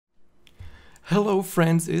Hello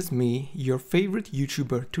friends, it's me, your favorite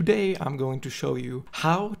YouTuber. Today I'm going to show you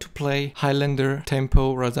how to play Highlander,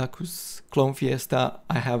 Tempo, Kazakus, Clone Fiesta.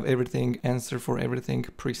 I have everything, answer for everything,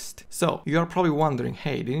 Priest. So, you are probably wondering,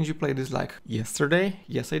 hey, didn't you play this like yesterday?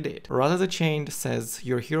 Yes, I did. Raza the Chained says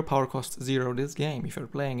your hero power costs 0 this game if you're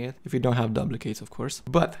playing it, if you don't have duplicates of course.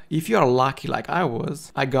 But if you are lucky like I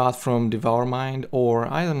was, I got from Devour Mind or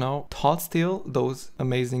I don't know, Thoughtsteal, those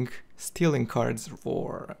amazing stealing cards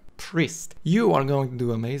for Priest. You are going to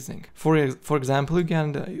do amazing. For example, you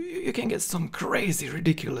can get some crazy,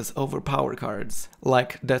 ridiculous, overpowered cards,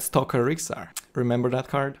 like that Stalker Rexxar. Remember that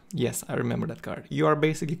card? Yes, I remember that card. You are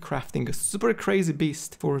basically crafting a super crazy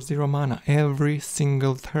beast for 0 mana every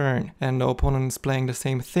single turn, and the opponent is playing the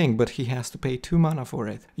same thing, but he has to pay 2 mana for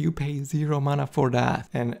it. You pay 0 mana for that,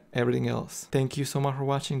 and everything else. Thank you so much for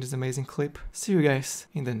watching this amazing clip. See you guys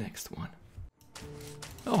in the next one.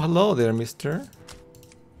 Oh, hello there, mister.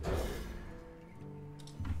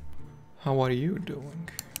 How are you doing?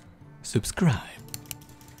 Subscribe.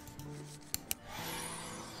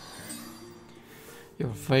 Your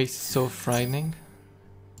face is so frightening.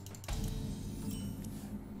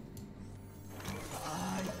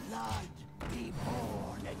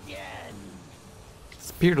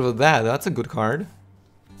 Spirit of that, that's a good card.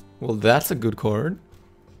 Well, that's a good card.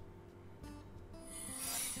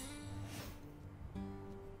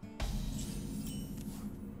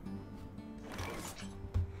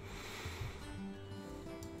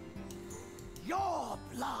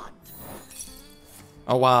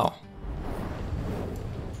 Oh wow.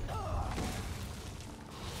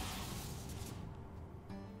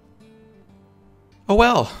 Oh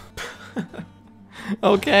well.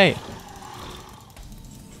 Okay.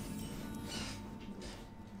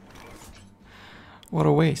 What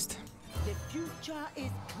a waste. The future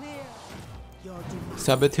is clear.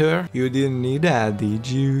 Saboteur, you didn't need that, did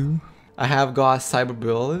you? I have got cyber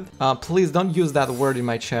build. Please don't use that word in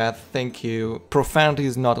my chat. Thank you. Profanity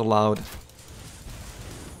is not allowed.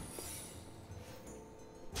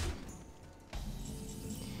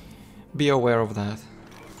 Be aware of that.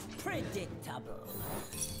 Predictable.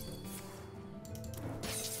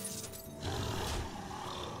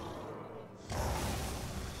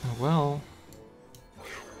 Well.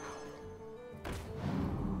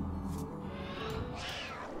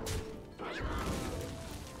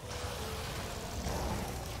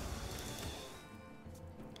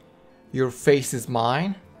 Your face is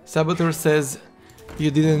mine? Saboteur says,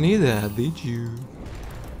 you didn't need that, did you?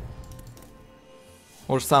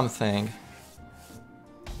 Or something.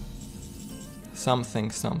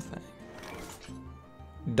 Something.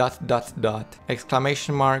 Dot dot dot.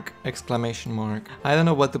 Exclamation mark, exclamation mark. I don't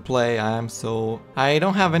know what to play, I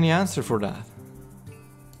don't have any answer for that.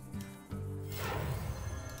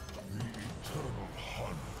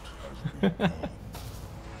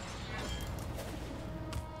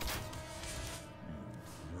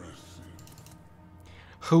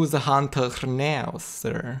 Who's the hunter now,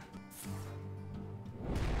 sir?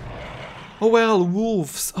 Oh well,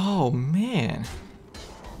 wolves. Oh man.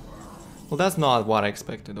 Well, that's not what I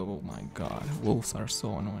expected. Oh my god, wolves are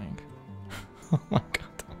so annoying. Oh my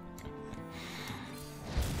god.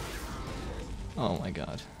 Oh my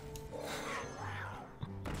god.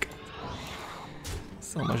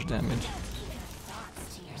 So much damage.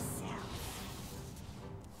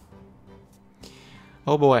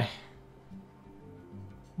 Oh boy.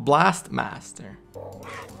 Blast Master.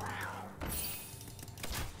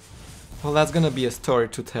 Well, that's gonna be a story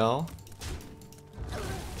to tell.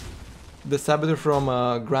 The Saboteur from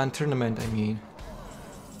Grand Tournament, I mean.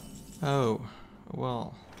 Oh,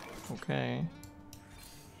 well, okay.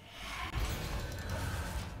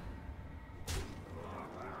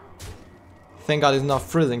 Thank God it's not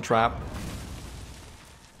Freezing Trap.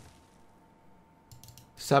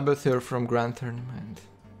 Saboteur from Grand Tournament.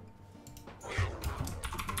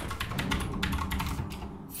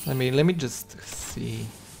 Let me just see.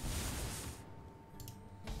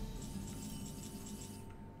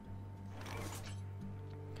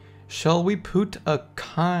 Shall we put a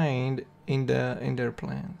kind in their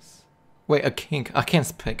plans? Wait, a king. I can't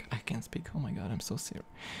speak. Oh my god, I'm so serious.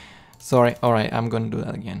 Sorry. All right, I'm gonna do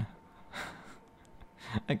that again.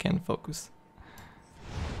 I can't focus.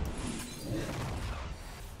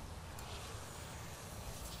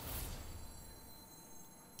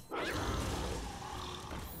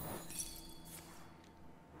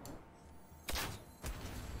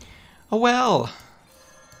 Oh well.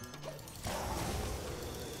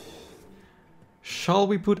 Shall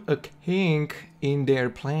we put a king in their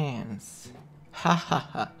plans? Ha ha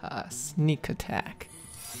ha ha, sneak attack.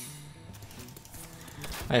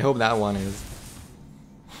 I hope that one is.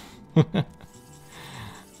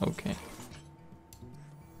 Okay.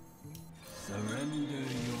 Surrender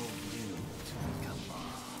your will to KAPPA.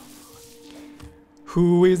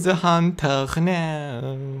 Who is the hunter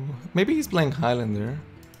now? Maybe he's playing Highlander.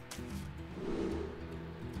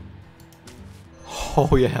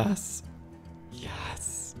 Oh yes.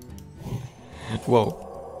 Yes. Whoa.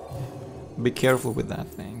 Be careful with that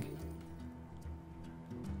thing.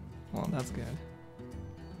 Well, that's good.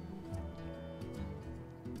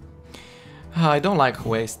 I don't like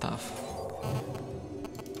Huey stuff.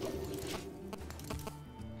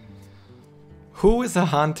 Who is a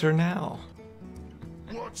hunter now?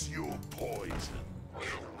 What's your poison?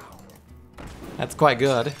 That's quite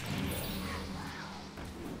good.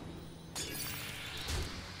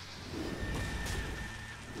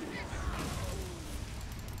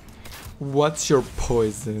 What's your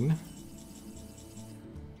poison?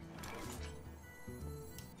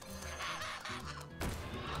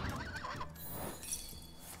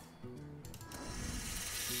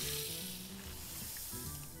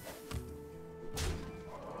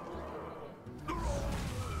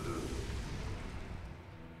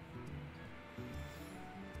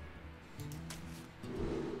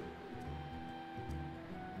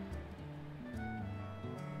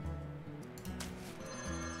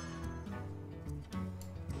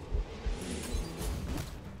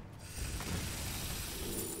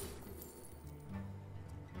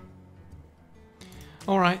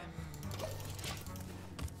 All right.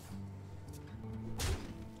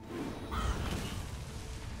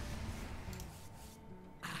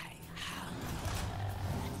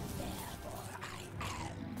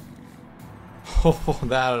 Oh,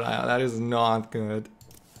 that is not good.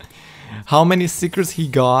 How many secrets he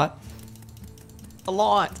got? A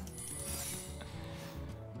lot.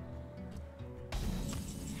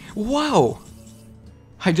 Wow.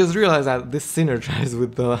 I just realized that this synergizes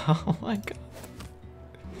with the... Oh my god.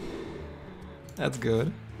 That's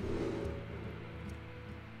good.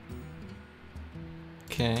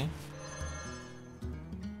 Okay.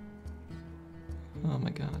 Oh my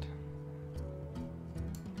god.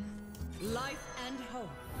 Life and hope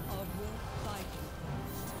are worth fighting.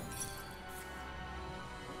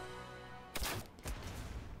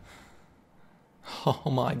 Oh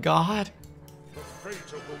my god. The fate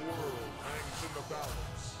of the world hangs in the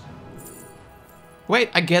balance. Wait,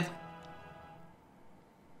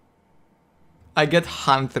 I get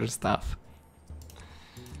hunter stuff.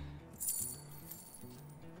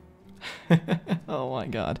 Oh my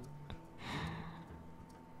god.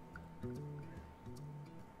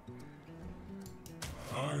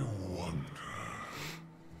 I wonder.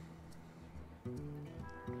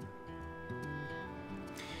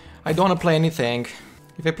 I don't want to play anything.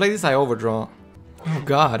 If I play this, I overdraw. Oh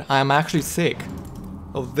god, I am actually sick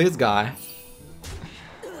of this guy.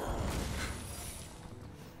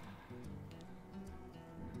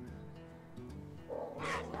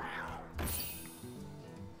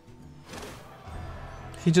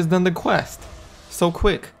 He just done the quest. So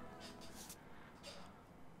quick.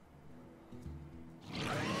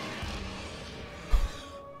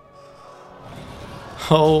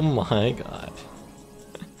 Oh my god.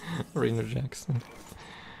 Reno Jackson.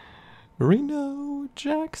 Reno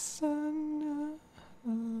Jackson.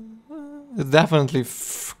 It's definitely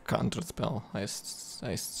counterspell. I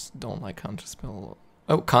don't like counterspell.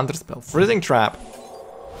 Oh, counterspell. Freezing trap.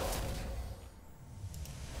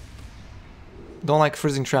 Don't like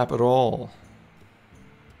freezing trap at all.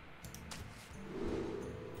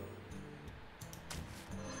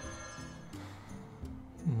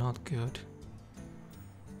 Not good.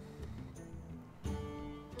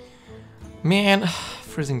 Man,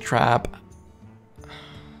 freezing trap.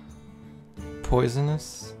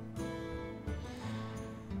 Poisonous.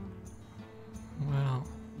 Well.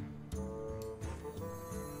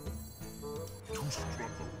 To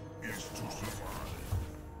struggle is to survive.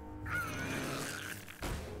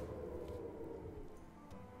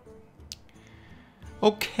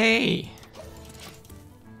 Okay.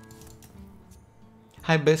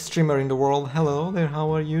 Hi, best streamer in the world. Hello there,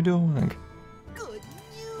 how are you doing? Good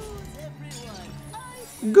news,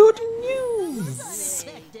 everyone. Good news!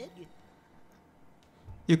 Unexpected.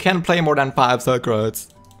 You can play more than 5 secrets.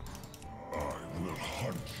 I will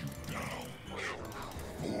hunt you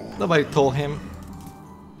down. Nobody told him.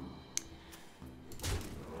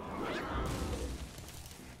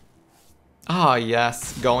 Ah,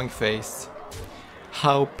 yes, going face.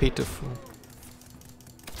 How pitiful.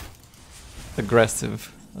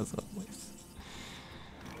 Aggressive, as always.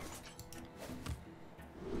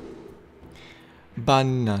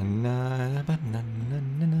 Banana, banana, na,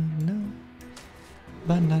 na, na.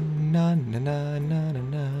 Banana, na, na, na, na,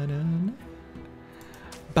 na, na.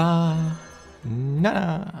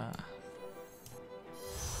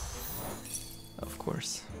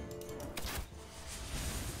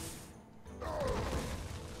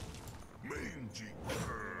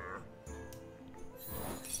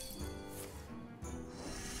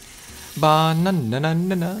 Banana,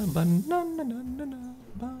 banana, banana,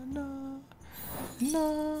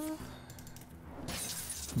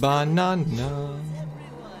 banana.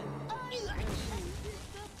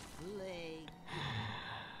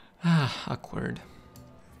 Ah, awkward.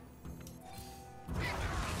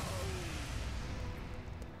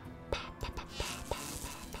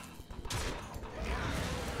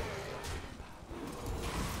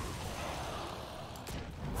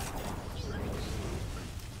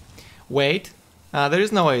 Wait, there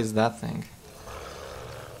is no way it's that thing.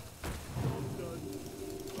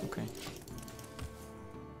 Okay.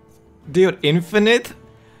 Dude, infinite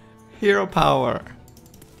hero power.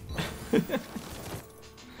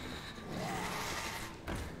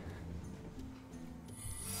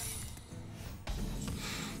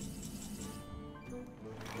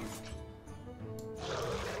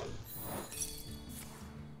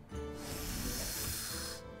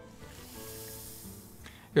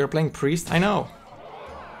 You're playing priest? I know.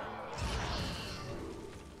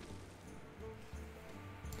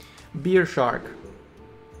 Beer shark.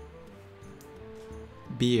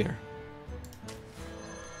 Beer.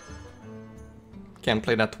 Can't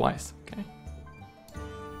play that twice, okay.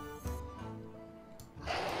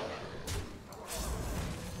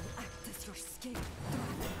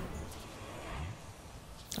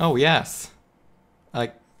 Oh yes.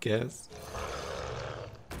 I guess.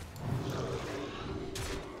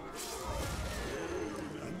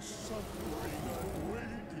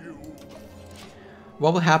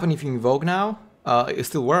 What will happen if you invoke now? It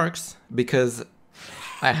still works, because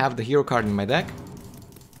I have the hero card in my deck.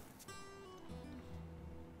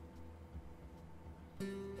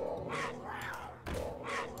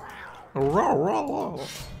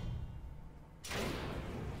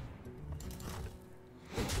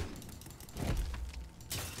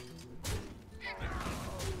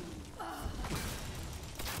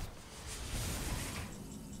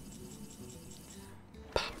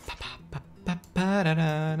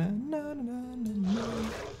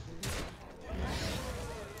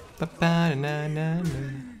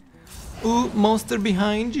 Ooh, monster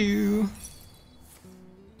behind you.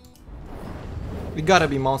 We gotta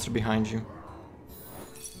be monster behind you.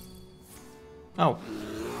 Oh.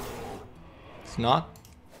 It's not?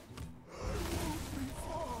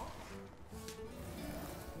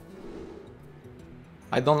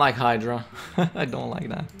 I don't like Hydra. I don't like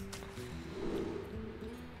that.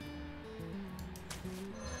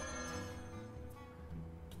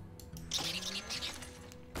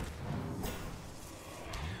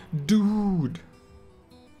 Dude!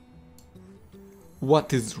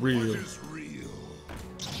 What is real?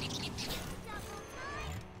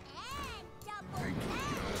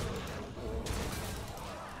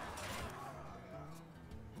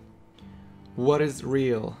 What is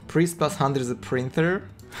real? Priest plus 100 is a printer?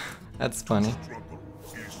 That's funny.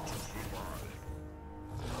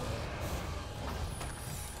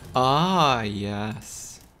 Ah,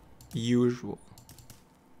 yes. Usual.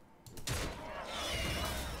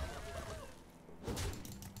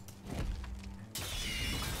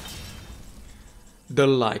 The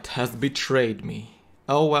light has betrayed me.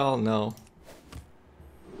 Oh well, no.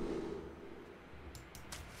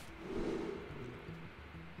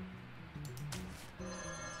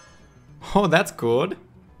 Oh, that's good.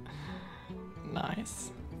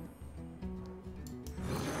 Nice.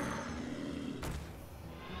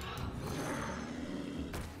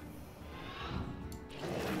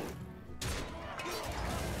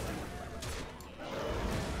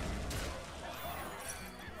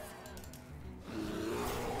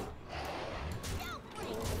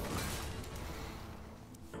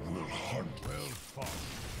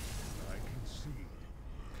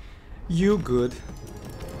 You good.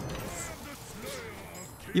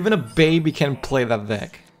 Even a baby can play that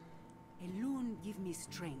deck. Give me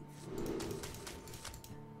strength.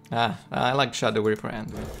 Ah, I like Shadowreaper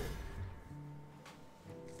Anduin.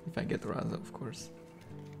 If I get Raza, of course.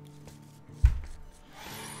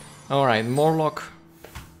 Alright, Morlock.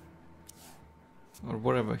 Or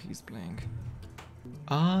whatever he's playing.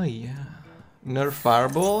 Ah, yeah. Nerf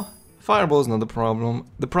Fireball? Fireball's not the problem.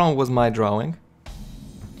 The problem was my drawing.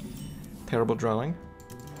 Terrible drawing.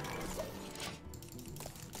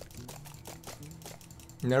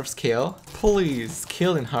 Nerfs kill? Please,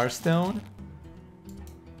 kill in Hearthstone?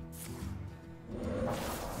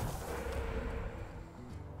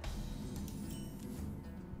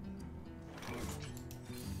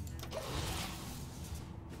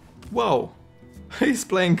 Whoa! He's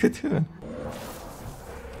playing Cthulhu.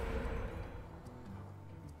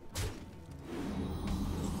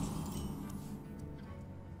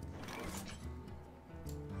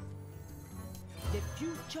 The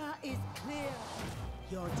future is clear.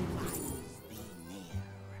 Your demise be near.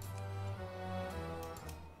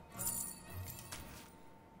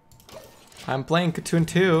 I'm playing Katoon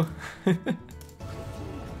too.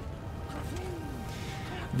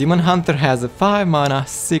 Demon Hunter has a 5 mana,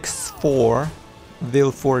 6/4,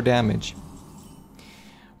 deal 4 damage.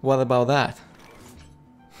 What about that?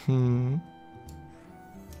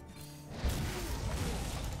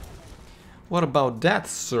 What about that,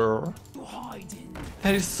 sir?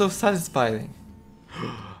 That is so satisfying.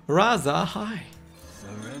 Raza, hi.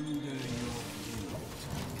 Surrender your will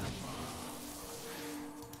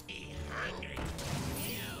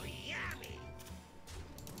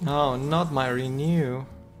to No, not my renew.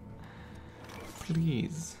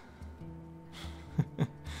 Please.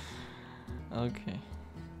 Okay.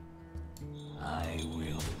 I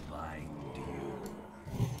will find you.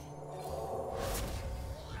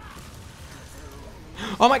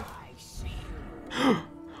 Oh my!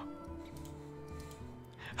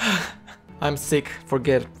 I'm sick.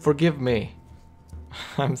 Forgive me.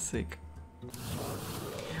 I'm sick.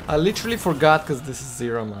 I literally forgot because this is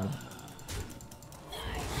 0 mana.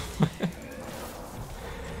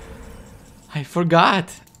 I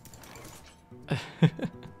forgot.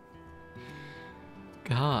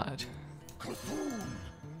 God.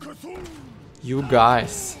 You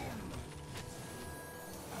guys.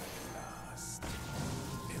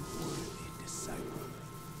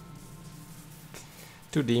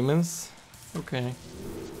 Two demons. Okay.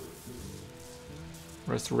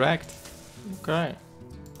 Resurrect. Okay.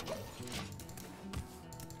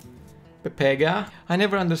 Pepega. I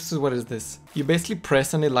never understood what is this. You basically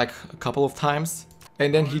press on it like a couple of times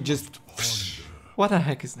and then he just... What the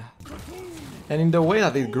heck is that? And in the way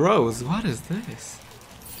that it grows, what is this?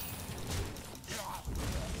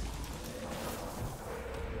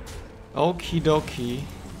 Okie dokie.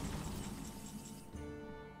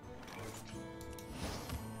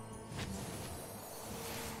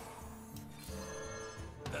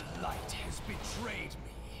 The light has betrayed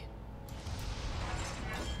me.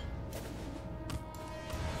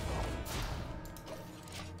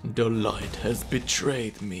 The light has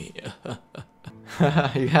betrayed me.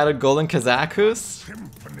 You had a golden Kazakus?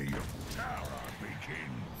 Symphony of terror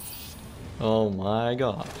begins. Oh my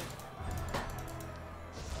god.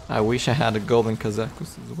 I wish I had a golden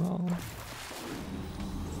Kazakus as well.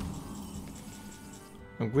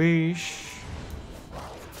 I wish.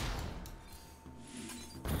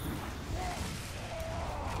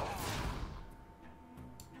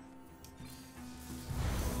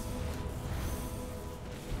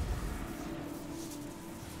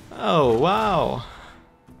 Oh, wow.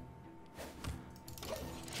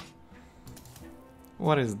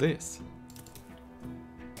 What is this?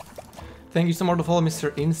 Thank you so much to follow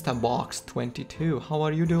Mr. Instabox22. How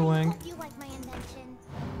are you doing? I hope you like my invention.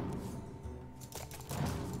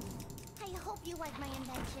 I hope you like my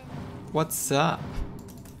invention. What's up?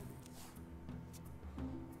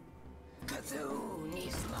 Cthulhu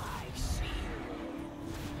is my shield.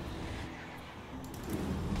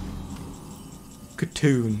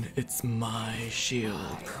 Katoon, it's my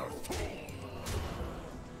shield.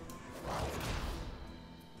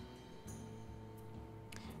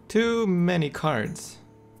 Too many cards.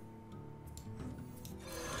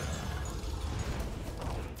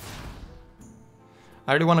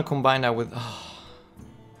 I really want to combine that with...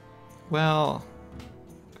 well...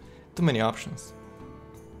 too many options.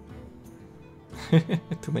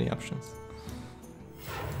 Too many options.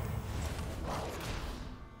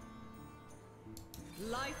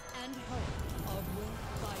 Life and hope of your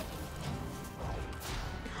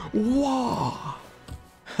fighting. Whoa!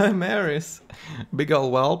 Maris. Big ol'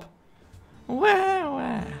 whelp. Wah,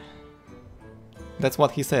 wah. That's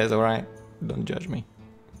what he says, alright? Don't judge me.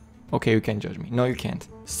 Okay, you can judge me. No, you can't.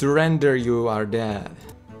 Surrender, you are dead.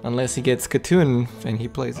 Unless he gets Katoon and he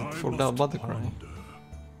plays it for the Buttercry.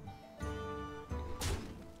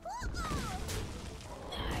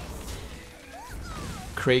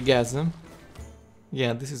 Craigasm.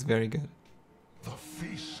 Yeah, this is very good. The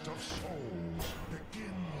Feast of Souls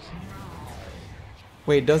begins now.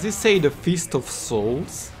 Wait, does he say the Feast of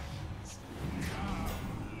Souls?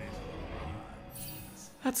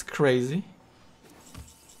 That's crazy.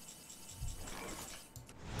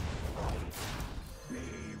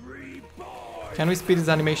 Can we speed his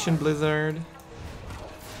animation, Blizzard?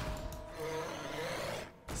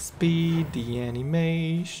 Speed the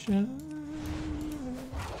animation.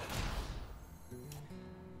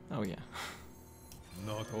 Oh yeah.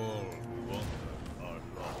 Not all who wander are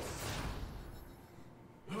lost.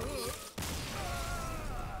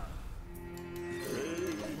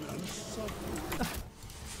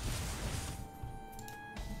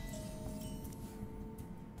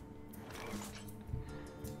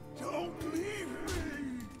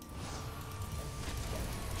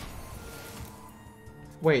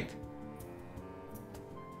 Wait.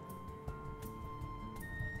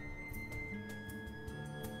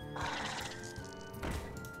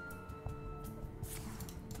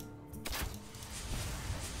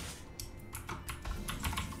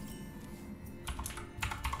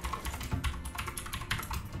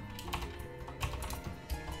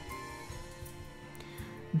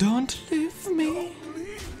 Don't leave me.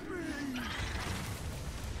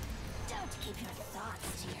 Don't keep your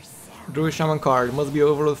thoughts to yourself. Drew a shaman card. Must be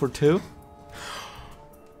overload for 2.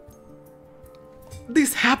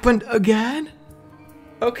 This happened again?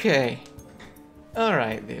 Okay.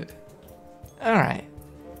 Alright, dude. Alright.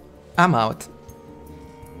 I'm out.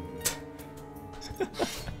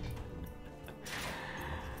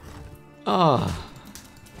 Oh.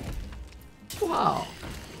 Wow.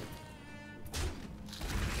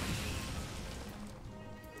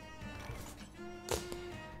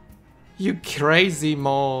 You crazy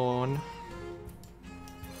mon.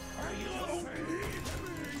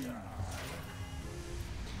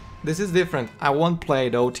 This is different. I won't play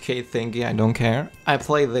the OTK thingy, I don't care. I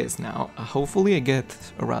play this now. Hopefully I get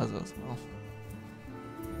a Raza as well.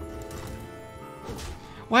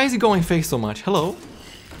 Why is he going face so much? Hello?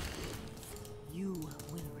 You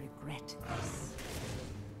will regret this.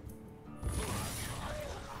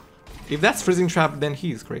 If that's freezing trap, then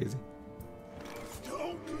he's crazy.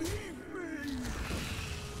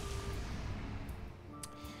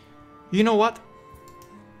 You know what?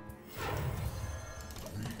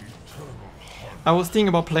 I was thinking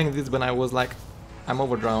about playing this, but I was like, I'm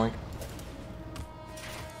overdrawing.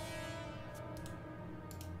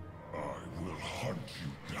 I will hunt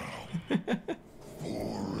you down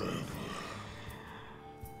forever.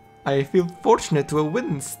 I feel fortunate to have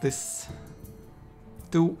witnessed this.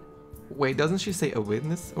 To... Wait, doesn't she say a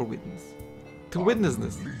witness or witness? To witness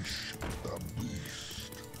this. Unleash the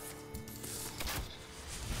beast.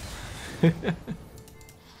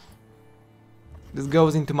 This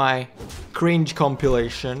goes into my cringe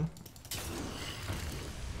compilation.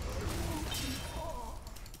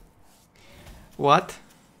 What?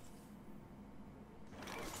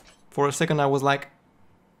 For a second I was like,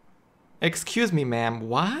 excuse me ma'am,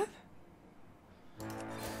 what?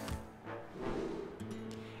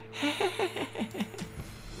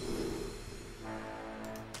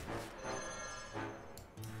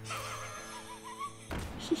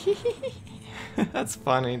 That's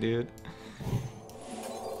funny, dude.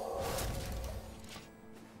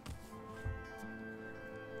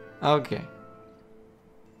 Okay.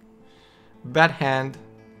 Bad hand.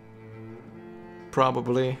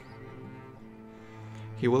 Probably.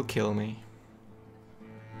 He will kill me.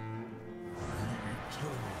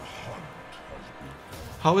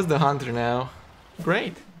 How is the hunter now?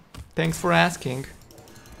 Great. Thanks for asking.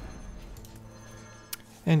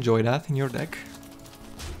 Enjoy that in your deck.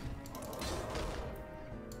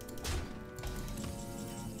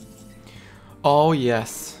 Oh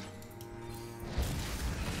yes.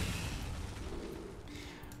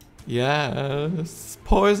 Yes,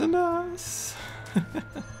 poisonous.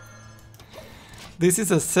 This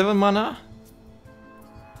is a 7 mana.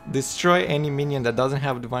 Destroy any minion that doesn't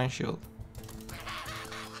have Divine Shield.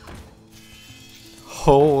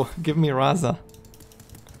 Oh, give me Raza.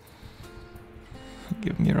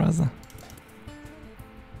 Give me Raza.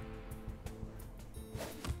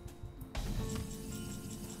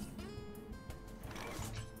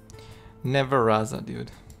 Never Raza,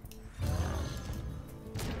 dude.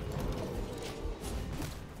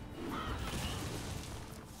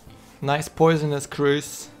 Nice poisonous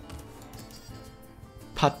cruise.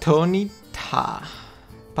 Patonita.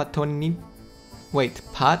 Wait,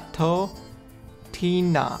 Patotina.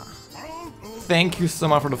 Thank you so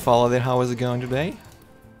much for the follow there. How is it going today?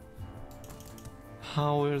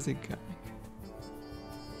 How is it going?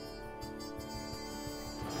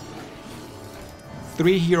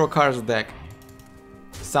 Three hero cards deck.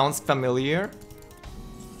 Sounds familiar?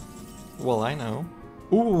 Well, I know.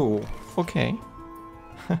 Ooh, okay.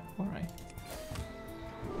 Alright.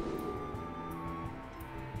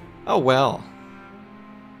 Oh well.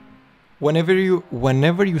 Whenever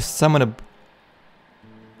you summon a...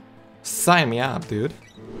 Sign me up, dude.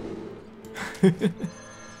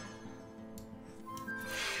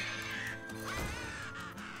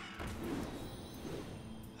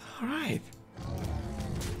 Alright.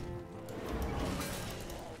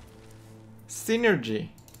 Synergy.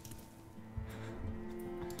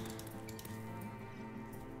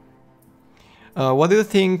 What do you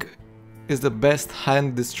think is the best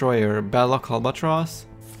hand destroyer? Badlock Albatross?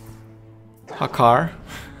 Hakar?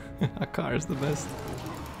 Hakar is the best.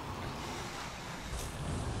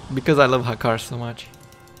 Because I love Hakar so much.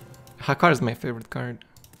 Hakar is my favorite card.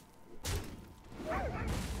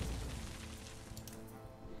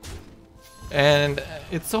 And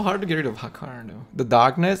it's so hard to get rid of Hakar though. The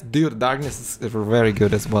darkness, dude, the darkness is very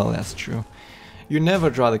good as well, that's true. You never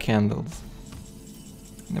draw the candles.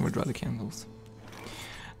 Never draw the candles.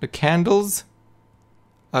 The candles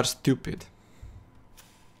are stupid.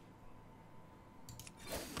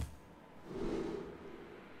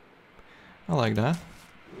 I like that.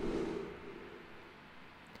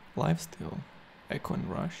 Lifesteal. Echo and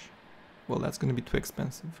Rush. Well, that's gonna be too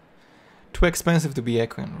expensive. Too expensive to be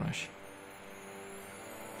Echo and Rush.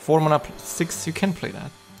 4 mana 6, you can play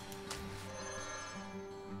that.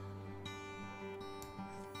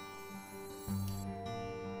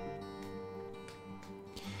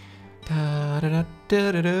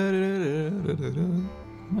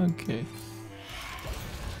 Okay.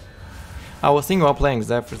 I was thinking about playing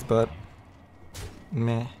Zephrys, but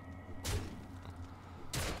meh.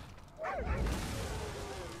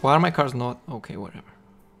 Why are my cards not? Okay, whatever.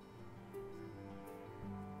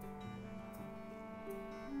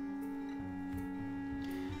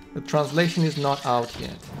 The translation is not out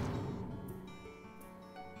yet.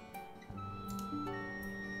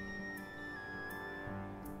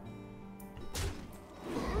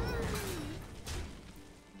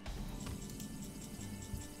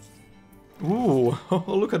 Ooh,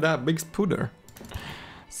 look at that big spooder.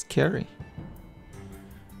 Scary.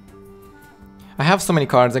 I have so many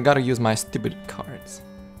cards, I gotta use my stupid cards.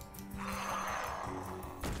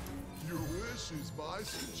 Your wish is my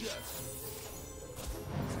suggestion.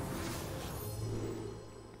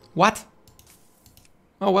 What?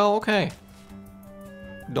 Oh well, okay.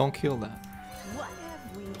 Don't kill that. What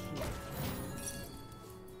have we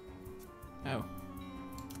here? Oh.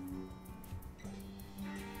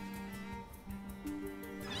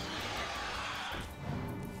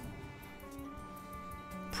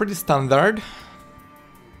 Pretty standard.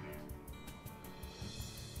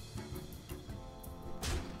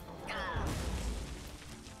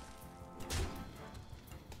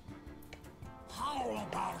 How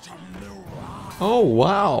about a new life? Oh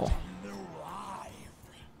wow. New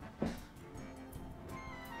life.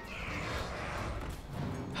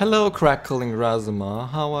 Hello crackling Razuma,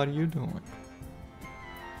 how are you doing?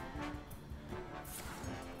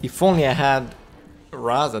 If only I had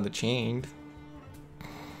Raza the Chained.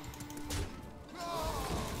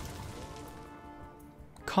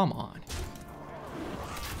 Come on.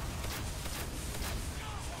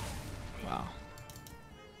 Wow.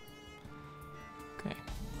 Okay.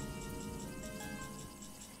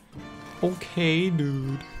 Okay,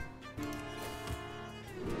 dude.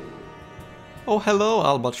 Oh, hello,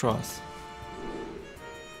 Albatross.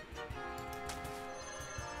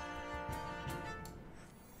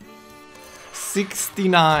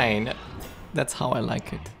 $69. That's how I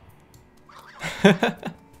like it.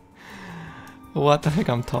 What the heck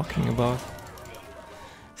I'm talking about?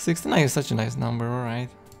 69 is such a nice number, alright.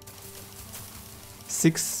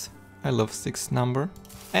 6, I love 6 number.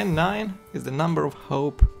 And 9 is the number of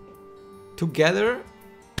hope. Together,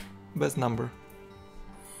 best number.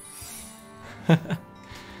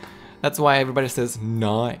 That's why everybody says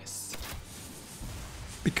nice.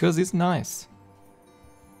 Because it's nice.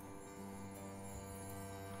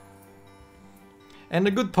 And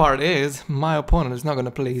the good part is, my opponent is not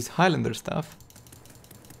gonna play his Highlander stuff.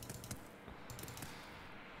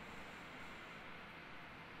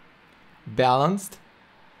 Balanced?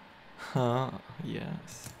 Huh,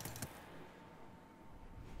 yes.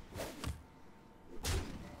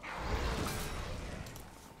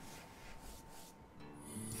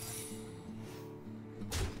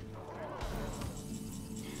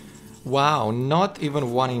 Wow, not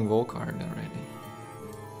even one invoke card already.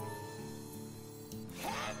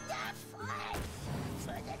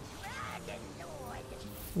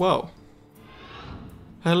 Whoa.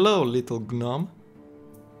 Hello, little gnome.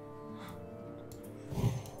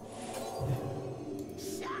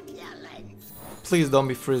 Please don't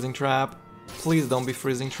be freezing trap. Please don't be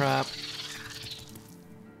freezing trap.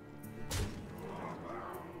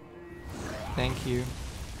 Thank you.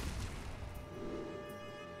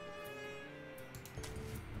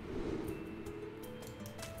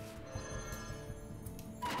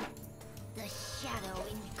 The shadow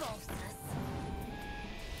engulfs us.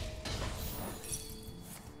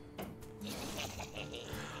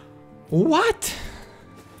 What?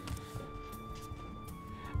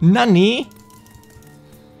 Nani?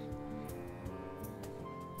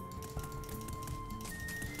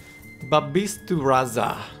 Babistu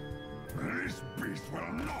Raza. This beast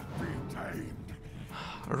will not be tamed.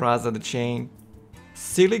 Raza the Chained.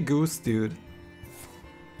 Silly goose, dude.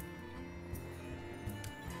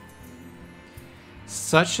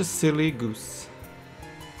 Such a silly goose.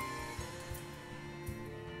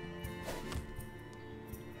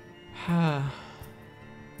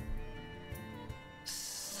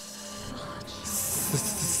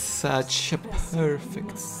 Such a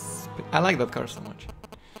perfect... I like that card so much.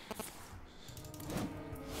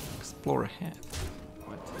 Explore ahead.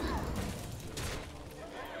 What?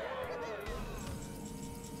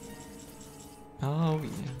 Oh,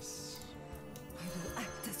 yes. I will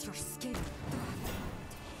act as your skin.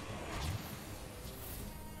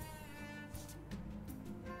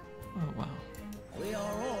 Oh, wow. We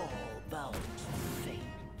are all bound to fate.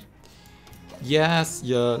 Yes,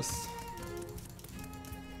 yes.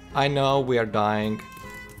 I know we are dying.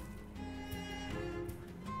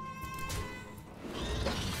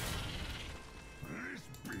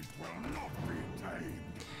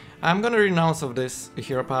 I'm gonna renounce of this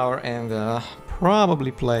hero power and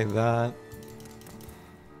probably play that.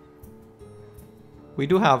 We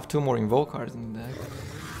do have 2 more invoke cards in the deck.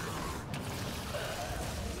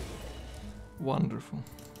 Wonderful.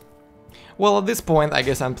 Well, at this point, I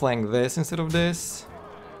guess I'm playing this instead of this.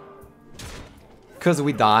 Because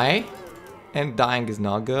we die, and dying is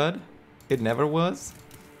not good. It never was.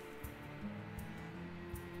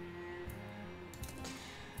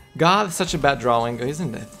 God, it's such a bad drawing,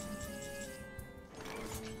 isn't it?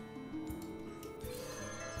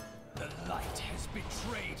 The light has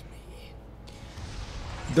betrayed me.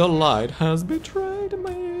 The light has betrayed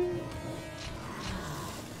me.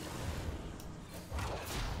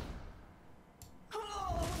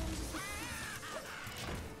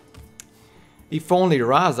 If only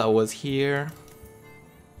Raza was here.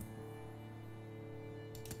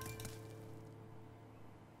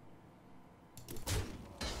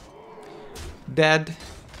 Dead.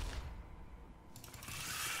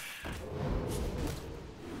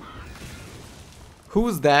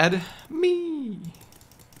 Who's dead? Me.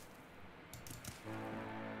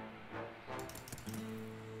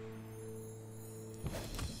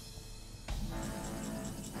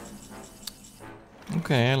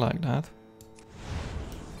 Okay, I like that.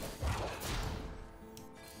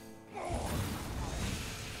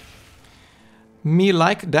 Me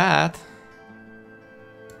like that.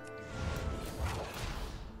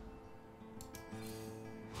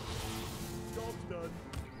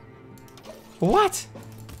 What?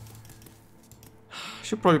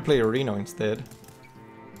 Should probably play a Reno instead.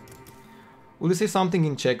 Will you say something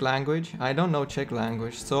in Czech language? I don't know Czech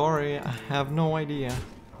language. Sorry, I have no idea.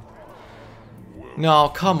 No,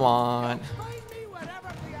 come on.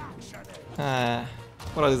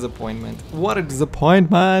 What a disappointment. What a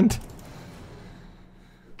disappointment.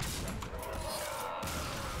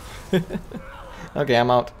 Okay, I'm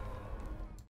out.